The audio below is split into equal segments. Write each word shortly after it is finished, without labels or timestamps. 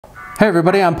Hey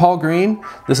everybody, I'm Paul Green.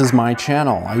 This is my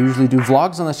channel. I usually do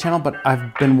vlogs on this channel, but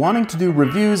I've been wanting to do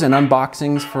reviews and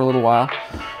unboxings for a little while.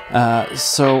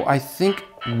 So I think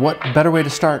what better way to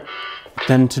start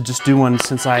than to just do one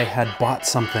since I had bought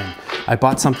something. I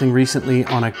bought something recently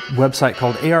on a website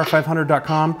called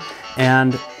AR500.com,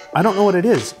 and I don't know what it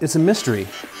is. It's a mystery.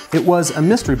 It was a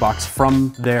mystery box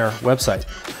from their website.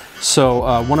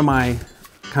 So one of my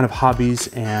kind of hobbies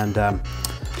and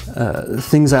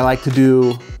things I like to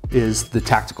do is the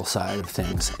tactical side of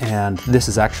things. And this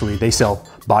is actually, they sell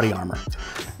body armor.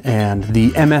 And the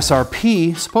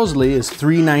MSRP supposedly is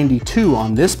 $392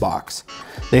 on this box.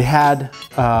 They had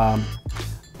a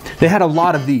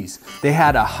lot of these. They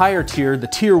had a higher tier, the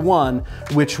tier 1,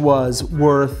 which was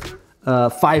worth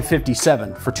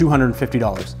 $557 for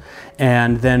 $250.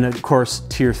 And then of course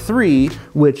tier 3,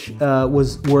 which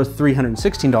was worth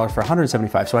 $316 for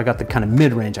 $175. So I got the kind of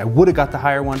mid-range. I would have got the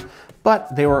higher one,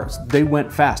 but they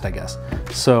went fast, I guess.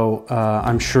 So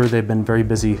I'm sure they've been very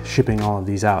busy shipping all of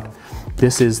these out.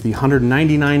 This is the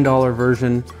 $199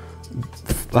 version,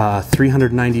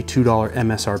 $392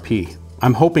 MSRP.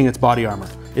 I'm hoping it's body armor.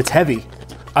 It's heavy.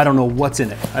 I don't know what's in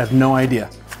it. I have no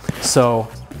idea. So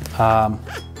I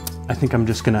think I'm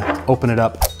just gonna open it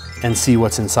up and see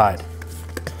what's inside.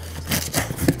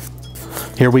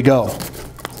 Here we go.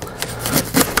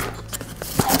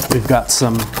 We've got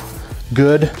some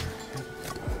good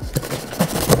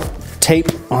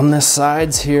tape on the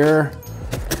sides here.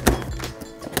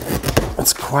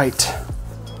 It's quite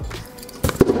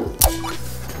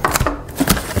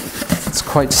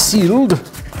sealed.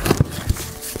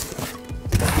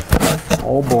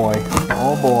 Oh boy,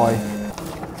 oh boy.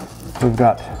 We've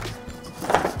got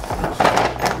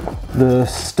the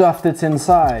stuff that's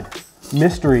inside.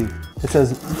 Mystery. It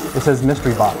says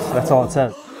mystery box. That's all it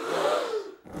says.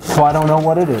 So I don't know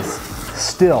what it is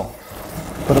still,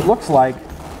 but it looks like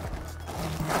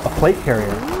a plate carrier.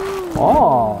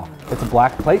 Oh, it's a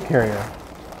black plate carrier.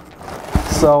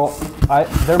 So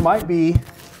there might be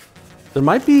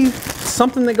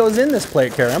something that goes in this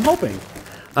plate carrier. I'm hoping.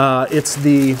 It's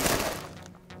the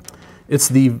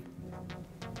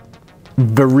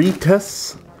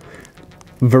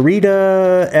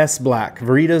Verita S Black.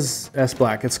 Verita's S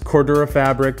Black. It's Cordura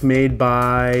fabric made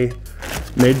by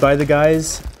the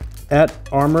guys at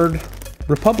Armored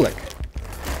Republic.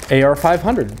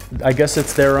 AR500. I guess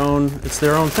it's their own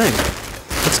thing.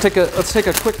 Let's take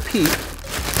a quick peek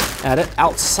at it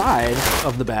outside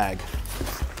of the bag.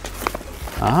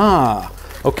 Ah,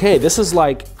 okay. This is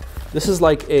like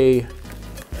a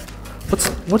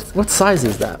what size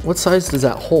is that? What size does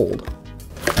that hold?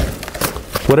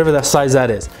 Whatever that size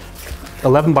that is.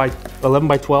 11 by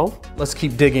 12. Let's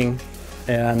keep digging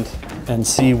and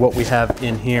see what we have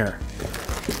in here.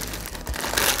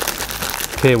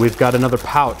 Okay, we've got another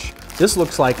pouch. This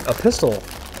looks like a pistol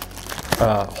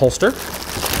holster,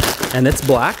 and it's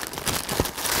black.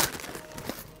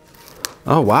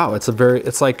 Oh wow, it's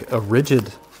like a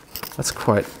rigid. That's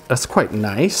quite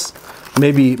nice.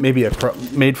 Maybe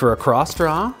made for a cross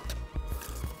draw.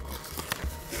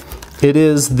 It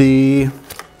is the,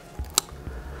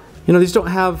 you know, these don't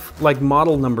have like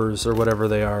model numbers or whatever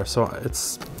they are, so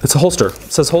it's a holster.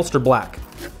 It says holster black.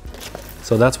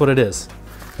 So that's what it is.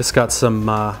 It's got some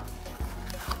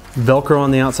Velcro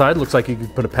on the outside. Looks like you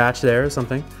could put a patch there or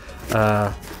something.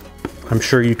 I'm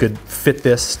sure you could fit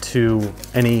this to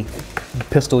any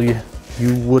pistol you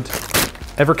would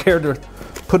ever care to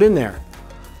put in there.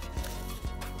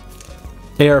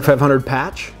 AR500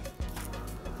 patch.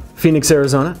 Phoenix,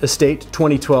 Arizona, Estate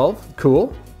 2012.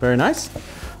 Cool, very nice.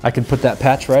 I can put that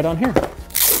patch right on here.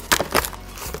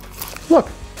 Look,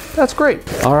 that's great.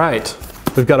 All right,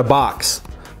 we've got a box.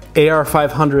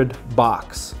 AR500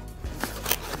 box.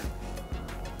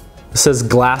 It says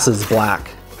glasses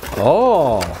black.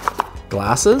 Oh,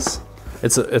 glasses?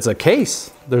 It's a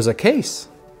case. There's a case.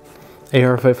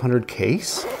 AR500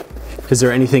 case. Is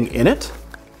there anything in it?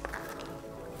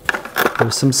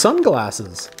 There's some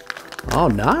sunglasses. Oh,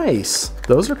 nice.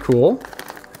 Those are cool.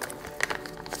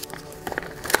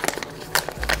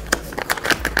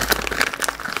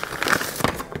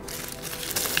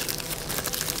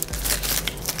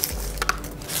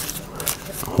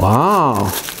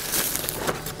 Wow.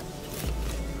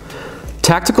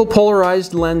 Tactical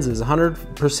polarized lenses,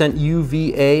 100%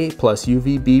 UVA plus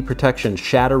UVB protection,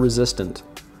 shatter resistant.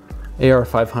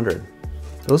 AR500.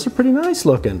 Those are pretty nice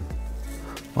looking.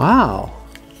 Wow.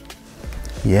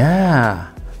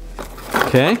 Yeah.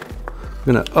 Okay. I'm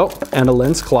gonna, oh, and a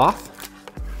lens cloth.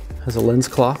 Has a lens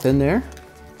cloth in there.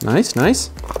 Nice, nice.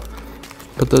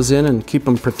 Put those in and keep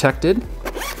them protected.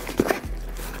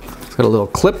 It's got a little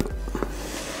clip.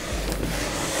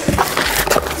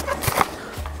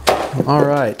 All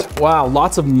right, wow,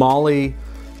 lots of Molly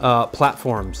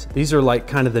platforms. These are like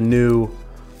kind of the new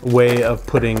way of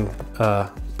putting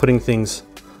things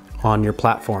on your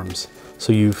platforms.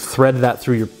 So you thread that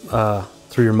through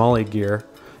your Molly gear,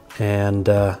 and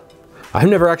I've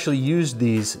never actually used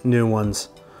these new ones,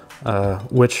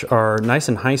 which are nice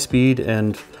and high speed,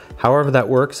 and however that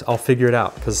works, I'll figure it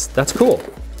out, because that's cool.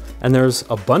 And there's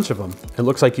a bunch of them. It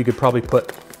looks like you could probably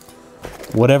put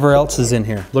whatever else is in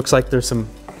here. Looks like there's some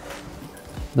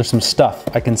stuff.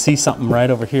 I can see something right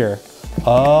over here.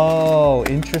 Oh,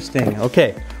 interesting.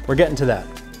 Okay, we're getting to that.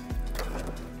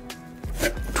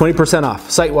 20%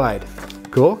 off, site-wide.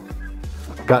 Cool.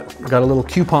 Got a little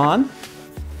coupon,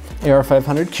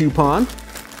 AR500 coupon.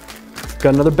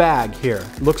 Got another bag here.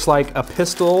 Looks like a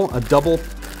pistol, a double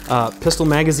pistol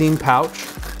magazine pouch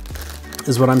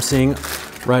is what I'm seeing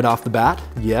right off the bat.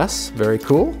 Yes, very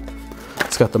cool.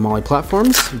 It's got the Molly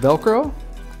platforms, Velcro,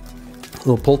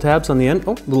 little pull tabs on the end.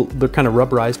 Oh, they're kind of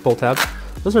rubberized pull tabs.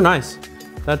 Those are nice.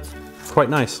 That's quite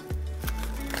nice.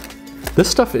 This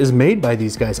stuff is made by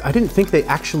these guys. I think they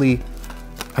actually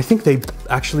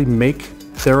make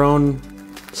their own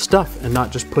stuff and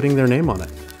not just putting their name on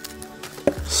it.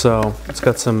 So it's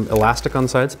got some elastic on the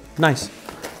sides. Nice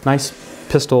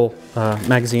pistol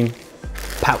magazine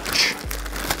pouch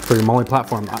for your Molly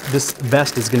platform. This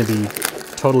vest is going to be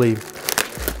totally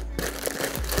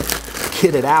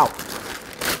kitted out.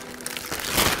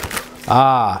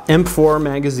 Ah, M4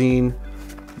 magazine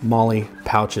Molly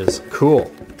pouches.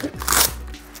 Cool.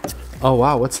 Oh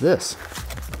wow, what's this?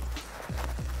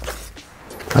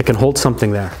 I can hold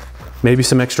something there. Maybe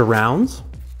some extra rounds?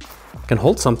 I can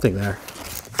hold something there.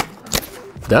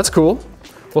 That's cool.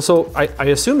 Well, so I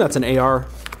assume that's an AR.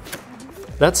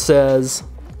 That says,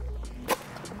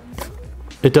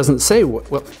 it doesn't say what,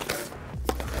 well,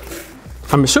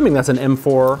 I'm assuming that's an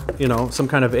M4, you know, some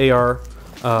kind of AR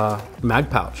mag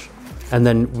pouch. And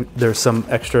then there's some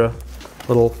extra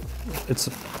little, it's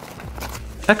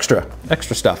extra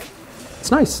stuff.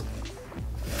 It's nice.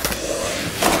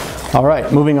 All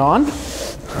right, moving on.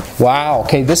 Wow,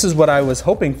 okay, this is what I was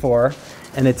hoping for,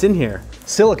 and it's in here.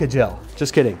 Silica gel,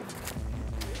 just kidding.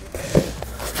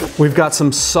 We've got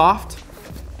some soft,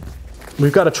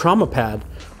 we've got a trauma pad.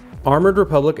 Armored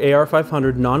Republic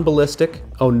AR500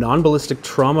 non-ballistic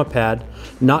trauma pad,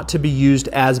 not to be used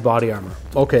as body armor.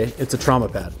 Okay, it's a trauma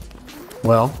pad.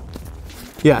 Well,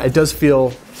 yeah, it does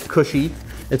feel cushy.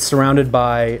 It's surrounded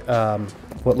by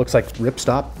what looks like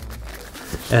ripstop,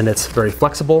 and it's very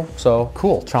flexible, so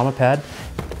cool, trauma pad.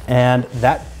 And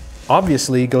that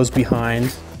obviously goes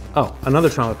behind, oh, another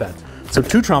trauma pad. So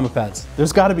 2 trauma pads.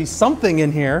 There's gotta be something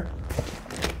in here,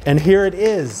 and here it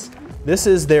is. This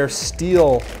is their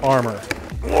steel armor.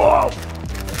 Whoa!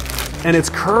 And it's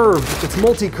curved, it's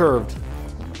multi-curved.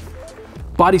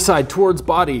 Body side towards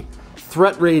body.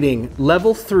 Threat rating,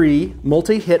 level 3,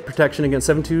 multi-hit protection against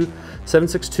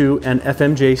 7.62 and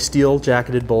FMJ steel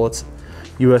jacketed bullets.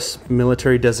 U.S.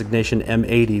 military designation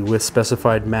M80 with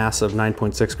specified mass of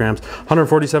 9.6 grams,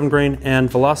 147 grain,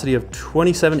 and velocity of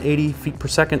 2780 feet per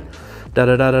second.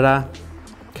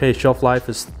 Okay, shelf life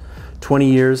is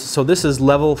 20 years. So this is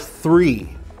level 3,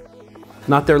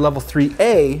 not their level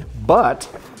 3A, but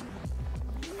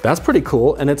that's pretty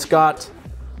cool. And it's got,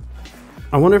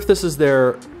 I wonder if this is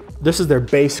their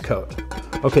base coat.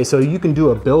 Okay, so you can do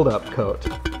a build-up coat.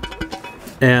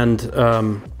 And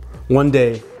one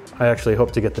day, I actually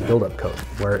hope to get the build-up coat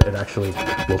where it actually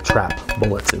will trap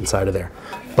bullets inside of there.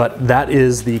 But that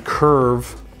is the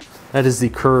curved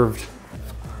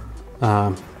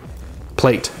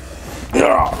plate.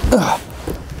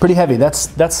 Pretty heavy.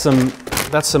 That's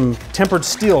some tempered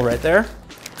steel right there.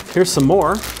 Here's some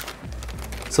more.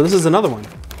 So this is another one.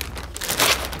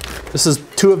 This is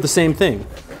 2 of the same thing.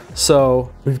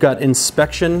 So we've got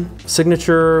inspection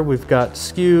signature, we've got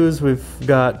SKUs, we've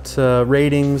got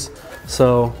ratings.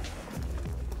 So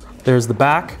there's the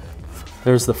back,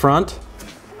 there's the front,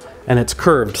 and it's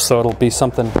curved, so it'll be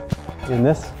something in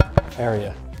this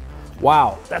area.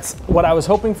 Wow, that's what I was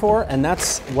hoping for, and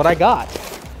that's what I got.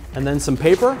 And then some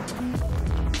paper,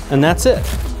 and that's it.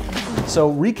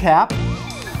 So recap.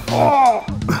 Oh,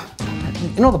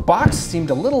 you know, the box seemed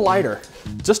a little lighter.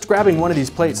 Just grabbing one of these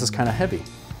plates is kind of heavy.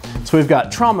 So we've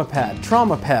got trauma pad,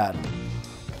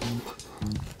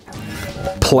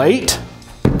 plate,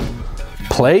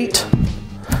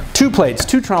 2 plates,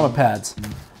 2 trauma pads,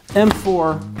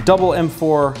 M4, double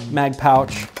M4 mag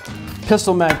pouch,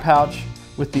 pistol mag pouch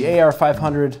with the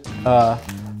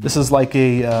AR500. This is like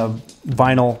a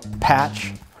vinyl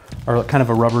patch, or kind of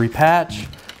a rubbery patch.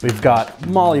 We've got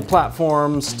Molly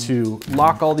platforms to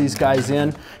lock all these guys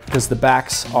in, because the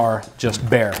backs are just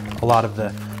bare. A lot of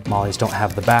the Molly's don't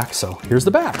have the back, so here's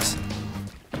the backs.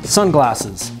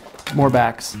 Sunglasses, more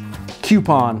backs,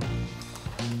 coupon,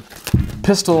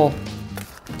 pistol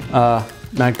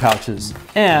mag pouches,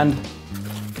 and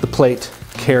the plate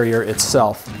carrier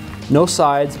itself. No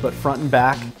sides, but front and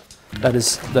back.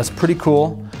 That's pretty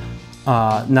cool.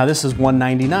 Now this is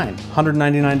 $199.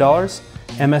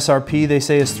 MSRP they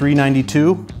say is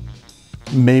 $392.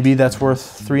 Maybe that's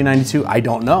worth $392. I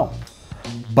don't know.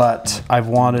 But I've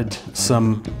wanted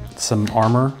some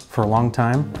armor for a long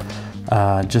time,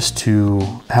 just to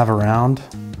have around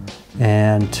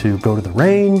and to go to the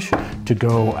range, to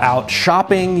go out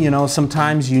shopping. You know,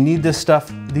 sometimes you need this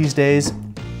stuff these days.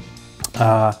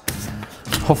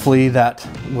 Hopefully that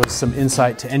was some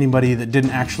insight to anybody that didn't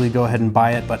actually go ahead and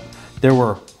buy it, but there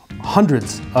were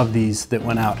hundreds of these that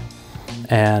went out,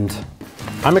 and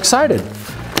I'm excited.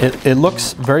 It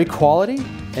looks very quality,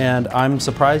 and I'm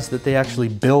surprised that they actually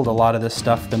build a lot of this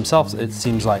stuff themselves, it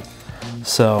seems like.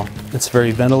 So it's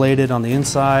very ventilated on the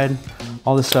inside.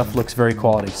 All this stuff looks very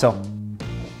quality. So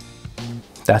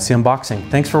that's the unboxing.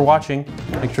 Thanks for watching.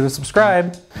 Make sure to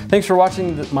subscribe. Thanks for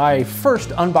watching my first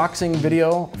unboxing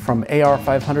video from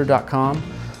AR500.com.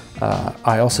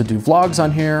 I also do vlogs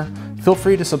on here. Feel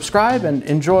free to subscribe and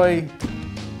enjoy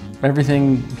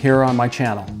everything here on my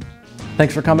channel.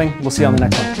 Thanks for coming. We'll see you on the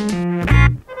next one.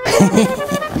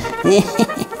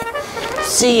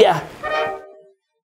 See ya.